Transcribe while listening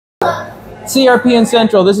CRPN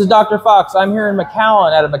Central, this is Dr. Fox. I'm here in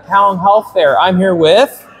McAllen at a McAllen Health Fair. I'm here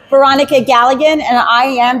with Veronica Galligan, and I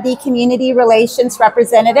am the Community Relations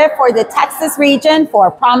Representative for the Texas region for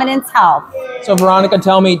Prominence Health. So Veronica,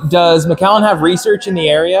 tell me, does McAllen have research in the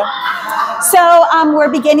area? So we're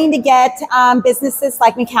beginning to get businesses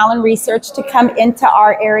like McAllen Research to come into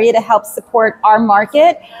our area to help support our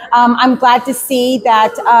market. I'm glad to see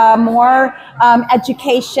that more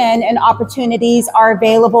education and opportunities are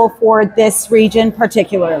available for this region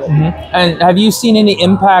particularly. And have you seen any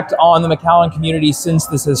impact on the McAllen community since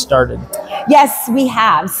this has started? Yes, we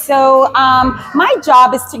have. So my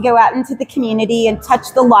job is to go out into the community and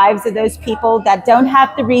touch the lives of those people that don't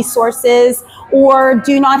have the resources or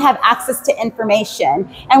do not have access to information.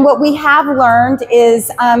 And what we have learned is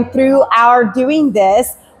through our doing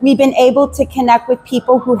this, we've been able to connect with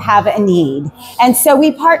people who have a need. And so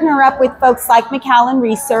we partner up with folks like McAllen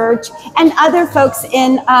Research and other folks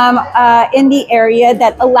in the area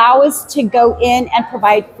that allow us to go in and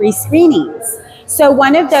provide free screenings. So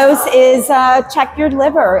one of those is check your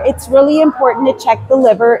liver. It's really important to check the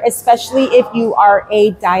liver, especially if you are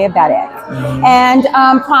a diabetic. And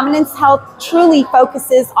Prominence Health truly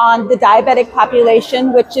focuses on the diabetic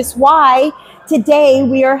population, which is why today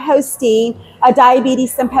we are hosting a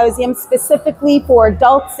diabetes symposium specifically for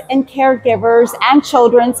adults and caregivers and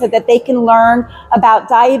children so that they can learn about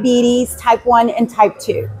diabetes type 1 and type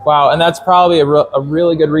 2. Wow, and that's probably a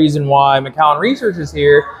really good reason why McAllen Research is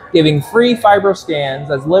here giving free fibro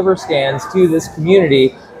scans as liver scans to this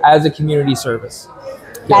community as a community service.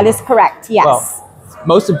 That is correct, yes. Well,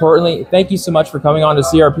 most importantly, thank you so much for coming on to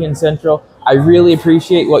CRPN Central. I really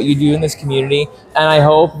appreciate what you do in this community, and I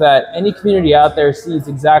hope that any community out there sees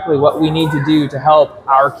exactly what we need to do to help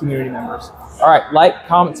our community members. All right, like,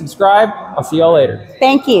 comment, subscribe. I'll see y'all later.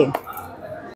 Thank you.